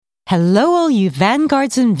Hello, all you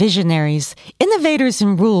vanguards and visionaries, innovators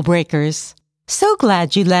and rule breakers. So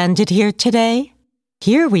glad you landed here today.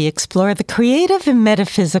 Here we explore the creative and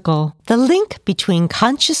metaphysical, the link between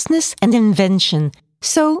consciousness and invention.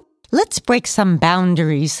 So let's break some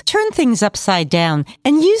boundaries, turn things upside down,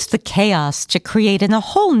 and use the chaos to create in a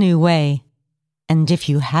whole new way. And if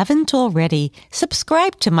you haven't already,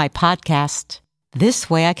 subscribe to my podcast. This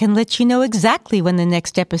way I can let you know exactly when the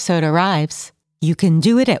next episode arrives. You can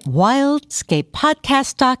do it at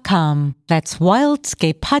wildscapepodcast.com. That's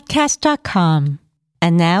wildscapepodcast.com.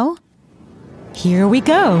 And now, here we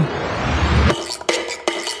go.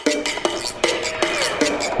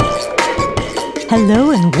 Hello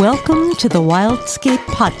and welcome to the Wildscape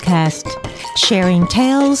Podcast, sharing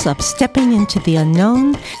tales of stepping into the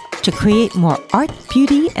unknown to create more art,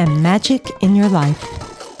 beauty, and magic in your life.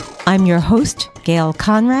 I'm your host, Gail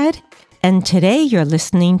Conrad, and today you're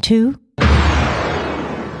listening to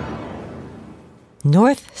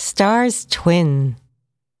North Star's Twin.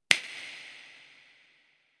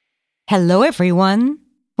 Hello, everyone.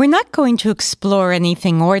 We're not going to explore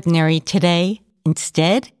anything ordinary today.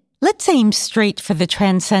 Instead, let's aim straight for the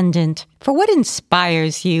transcendent, for what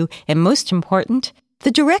inspires you, and most important,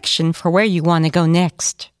 the direction for where you want to go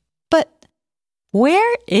next. But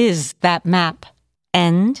where is that map?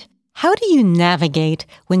 And how do you navigate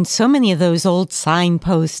when so many of those old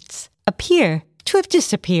signposts appear to have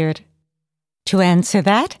disappeared? To answer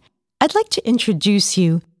that, I'd like to introduce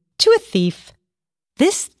you to a thief.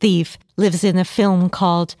 This thief lives in a film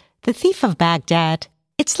called The Thief of Baghdad.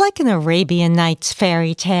 It's like an Arabian Nights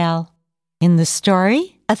fairy tale. In the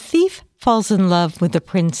story, a thief falls in love with a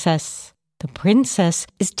princess. The princess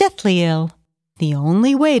is deathly ill. The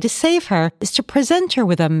only way to save her is to present her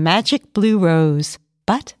with a magic blue rose.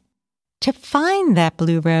 But to find that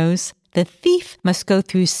blue rose, the thief must go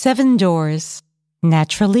through 7 doors.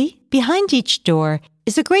 Naturally, behind each door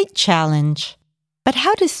is a great challenge. But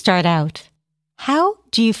how to start out? How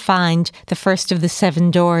do you find the first of the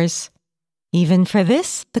 7 doors? Even for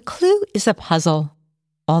this, the clue is a puzzle.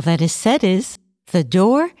 All that is said is, the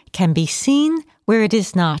door can be seen where it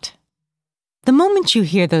is not. The moment you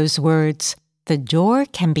hear those words, the door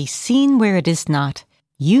can be seen where it is not,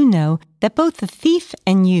 you know that both the thief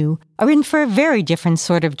and you are in for a very different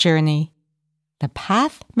sort of journey. The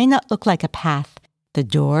path may not look like a path. The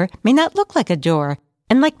door may not look like a door,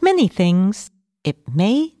 and like many things, it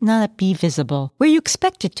may not be visible where you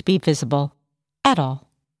expect it to be visible at all.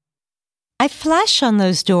 I flashed on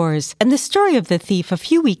those doors and the story of the thief a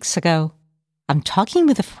few weeks ago. I'm talking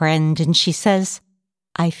with a friend and she says,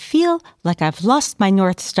 I feel like I've lost my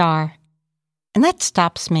North Star. And that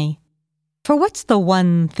stops me. For what's the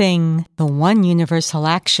one thing, the one universal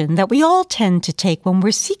action that we all tend to take when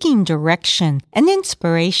we're seeking direction and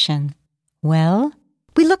inspiration? Well,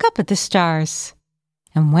 we look up at the stars.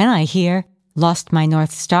 And when I hear, lost my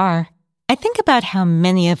North Star, I think about how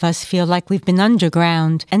many of us feel like we've been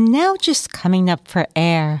underground and now just coming up for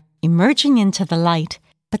air, emerging into the light.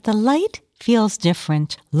 But the light feels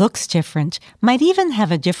different, looks different, might even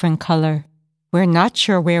have a different color. We're not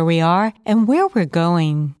sure where we are and where we're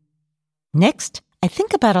going. Next, I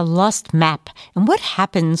think about a lost map and what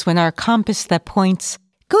happens when our compass that points,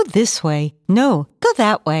 go this way, no, go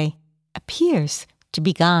that way, appears to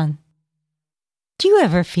be gone. Do you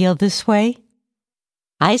ever feel this way?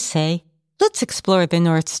 I say, let's explore the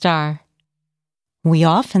North Star. We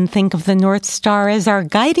often think of the North Star as our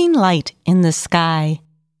guiding light in the sky.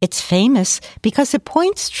 It's famous because it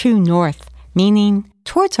points true north, meaning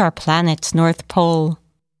towards our planet's North Pole.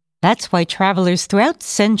 That's why travelers throughout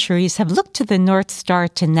centuries have looked to the North Star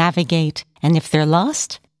to navigate, and if they're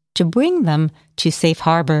lost, to bring them to safe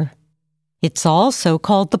harbor. It's also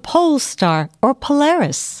called the Pole Star or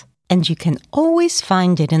Polaris, and you can always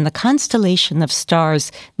find it in the constellation of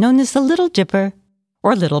stars known as the Little Dipper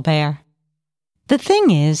or Little Bear. The thing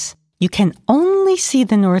is, you can only see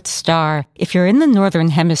the North Star if you're in the Northern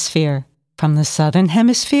Hemisphere. From the Southern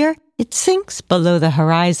Hemisphere, it sinks below the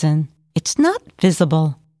horizon. It's not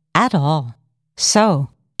visible at all. So,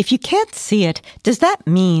 if you can't see it, does that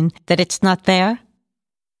mean that it's not there?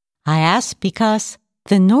 I ask because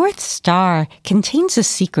the North Star contains a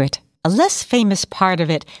secret, a less famous part of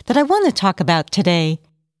it that I want to talk about today.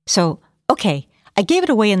 So, okay, I gave it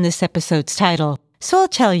away in this episode's title, so I'll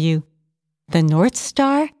tell you. The North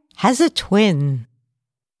Star has a twin.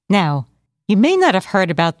 Now, you may not have heard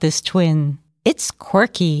about this twin. It's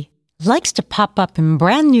quirky, likes to pop up in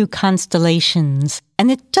brand new constellations, and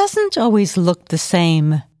it doesn't always look the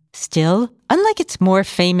same. Still, unlike its more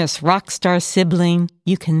famous rock star sibling,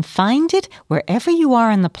 you can find it wherever you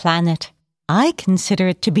are on the planet. I consider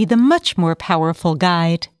it to be the much more powerful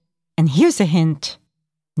guide. And here's a hint.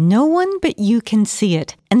 No one but you can see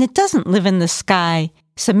it, and it doesn't live in the sky,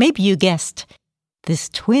 so maybe you guessed. This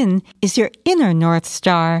twin is your inner North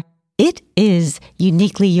Star. It is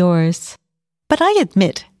uniquely yours. But I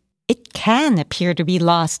admit, it can appear to be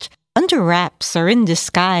lost, under wraps or in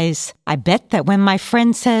disguise. I bet that when my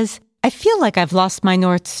friend says, I feel like I've lost my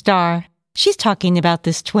North Star, she's talking about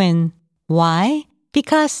this twin. Why?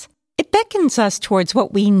 Because it beckons us towards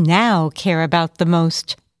what we now care about the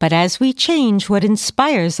most. But as we change what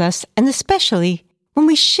inspires us, and especially when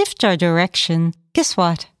we shift our direction, guess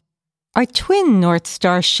what? Our twin North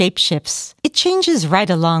Star shapeshifts. It changes right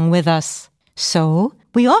along with us. So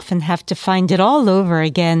we often have to find it all over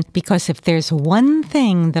again, because if there's one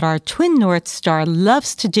thing that our twin North Star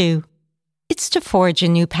loves to do, it's to forge a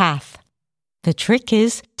new path. The trick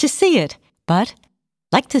is to see it, but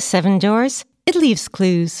like the 7 doors, it leaves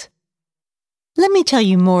clues. Let me tell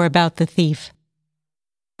you more about the thief.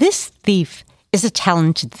 This thief is a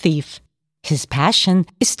talented thief. His passion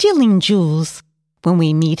is stealing jewels. When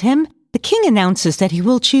we meet him, the king announces that he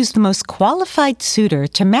will choose the most qualified suitor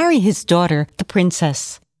to marry his daughter, the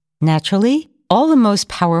princess. Naturally, all the most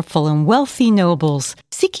powerful and wealthy nobles,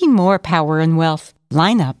 seeking more power and wealth,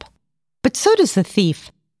 line up. But so does the thief,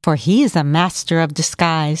 for he is a master of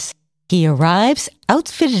disguise. He arrives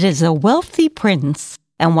outfitted as a wealthy prince,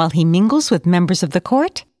 and while he mingles with members of the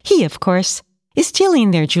court, he, of course, is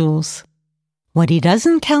stealing their jewels. What he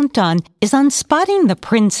doesn't count on is on spotting the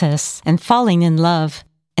princess and falling in love.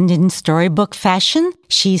 And in storybook fashion,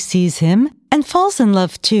 she sees him and falls in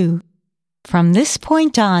love too. From this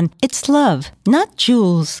point on, it's love, not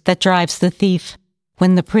jewels, that drives the thief.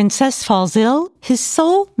 When the princess falls ill, his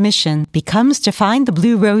sole mission becomes to find the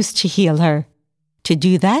blue rose to heal her. To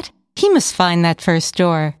do that, he must find that first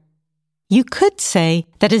door. You could say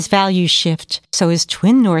that his values shift, so his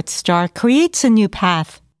twin North Star creates a new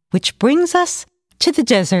path, which brings us to the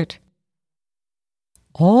desert.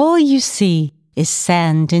 All you see is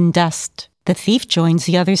sand and dust. The thief joins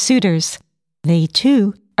the other suitors. They,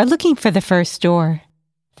 too, are looking for the first door.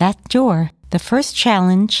 That door, the first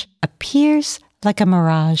challenge, appears like a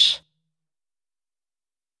mirage.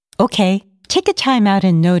 Okay, take a time out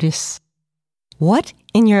and notice. What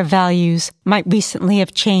in your values might recently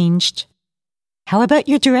have changed? How about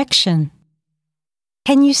your direction?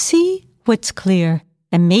 Can you see what's clear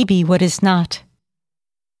and maybe what is not?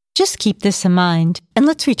 Just keep this in mind, and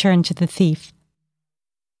let's return to the thief.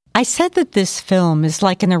 I said that this film is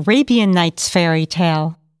like an Arabian Nights fairy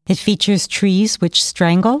tale. It features trees which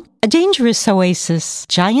strangle, a dangerous oasis,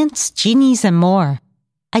 giants, genies, and more.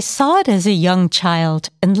 I saw it as a young child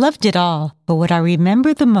and loved it all, but what I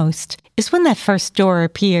remember the most is when that first door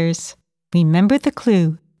appears. Remember the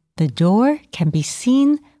clue. The door can be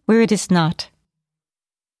seen where it is not.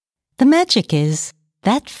 The magic is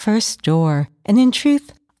that first door, and in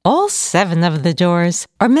truth, all 7 of the doors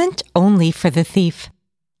are meant only for the thief.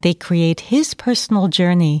 They create his personal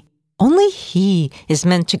journey. Only he is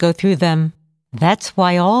meant to go through them. That's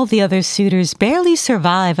why all the other suitors barely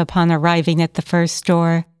survive upon arriving at the first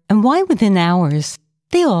door, and why within hours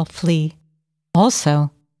they all flee.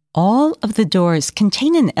 Also, all of the doors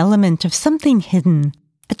contain an element of something hidden,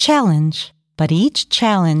 a challenge, but each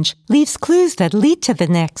challenge leaves clues that lead to the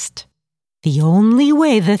next. The only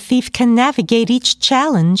way the thief can navigate each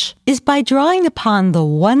challenge is by drawing upon the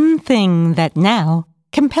one thing that now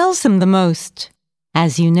compels him the most.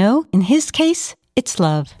 As you know, in his case, it's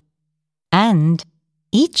love. And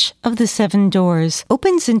each of the 7 doors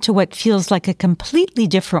opens into what feels like a completely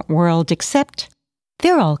different world, except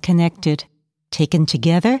they're all connected. Taken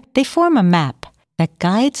together, they form a map that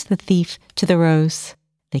guides the thief to the rose.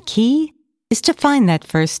 The key is to find that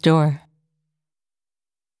first door.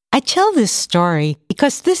 I tell this story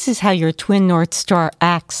because this is how your twin North Star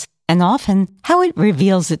acts, and often how it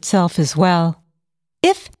reveals itself as well.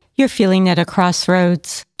 If you're feeling at a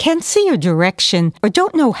crossroads, can't see your direction, or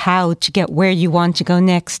don't know how to get where you want to go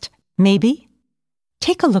next, maybe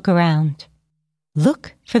take a look around.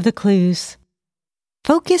 Look for the clues.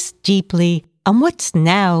 Focus deeply on what's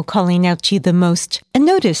now calling out to you the most, and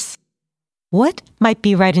notice what might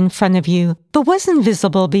be right in front of you but wasn't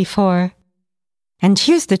visible before. And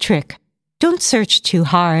here's the trick. Don't search too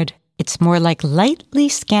hard. It's more like lightly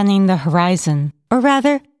scanning the horizon, or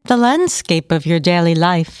rather, the landscape of your daily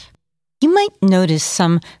life. You might notice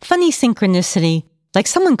some funny synchronicity, like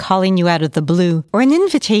someone calling you out of the blue, or an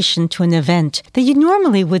invitation to an event that you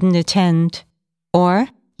normally wouldn't attend. Or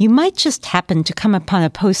you might just happen to come upon a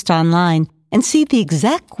post online and see the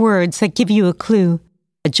exact words that give you a clue,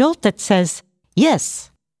 a jolt that says,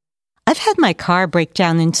 yes. I've had my car break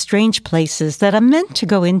down in strange places that I'm meant to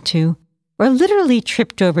go into, or literally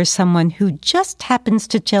tripped over someone who just happens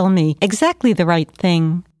to tell me exactly the right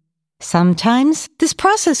thing. Sometimes this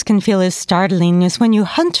process can feel as startling as when you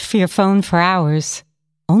hunt for your phone for hours,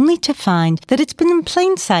 only to find that it's been in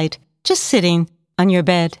plain sight, just sitting on your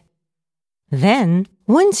bed. Then,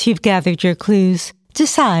 once you've gathered your clues,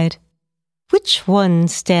 decide which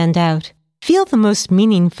ones stand out, feel the most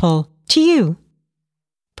meaningful to you.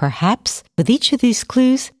 Perhaps with each of these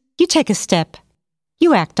clues, you take a step.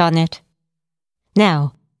 You act on it.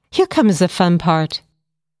 Now, here comes the fun part.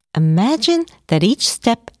 Imagine that each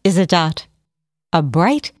step is a dot. A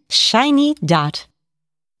bright, shiny dot.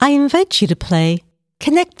 I invite you to play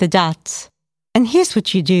Connect the Dots. And here's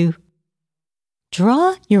what you do.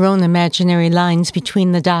 Draw your own imaginary lines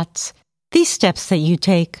between the dots, these steps that you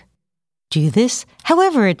take. Do this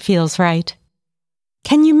however it feels right.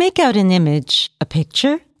 Can you make out an image, a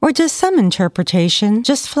picture, or does some interpretation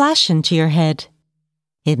just flash into your head?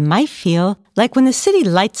 It might feel like when a city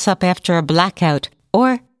lights up after a blackout,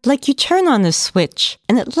 or like you turn on a switch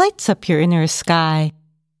and it lights up your inner sky.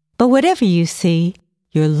 But whatever you see,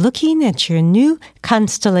 you're looking at your new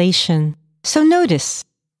constellation. So notice,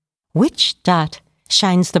 which dot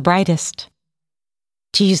shines the brightest?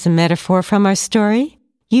 To use the metaphor from our story,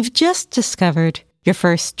 you've just discovered your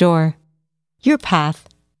first door, your path.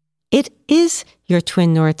 It is your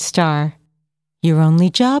twin North Star. Your only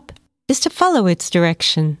job is to follow its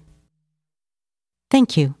direction.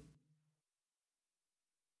 Thank you.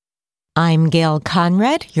 I'm Gail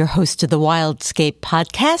Conrad, your host of the Wildscape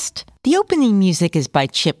podcast. The opening music is by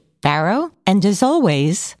Chip Barrow, and as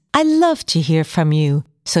always, I love to hear from you.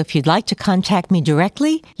 So if you'd like to contact me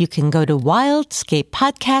directly, you can go to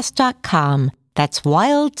wildscapepodcast.com. That's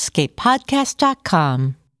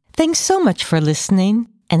wildscapepodcast.com. Thanks so much for listening.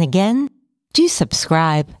 And again, do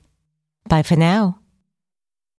subscribe. Bye for now.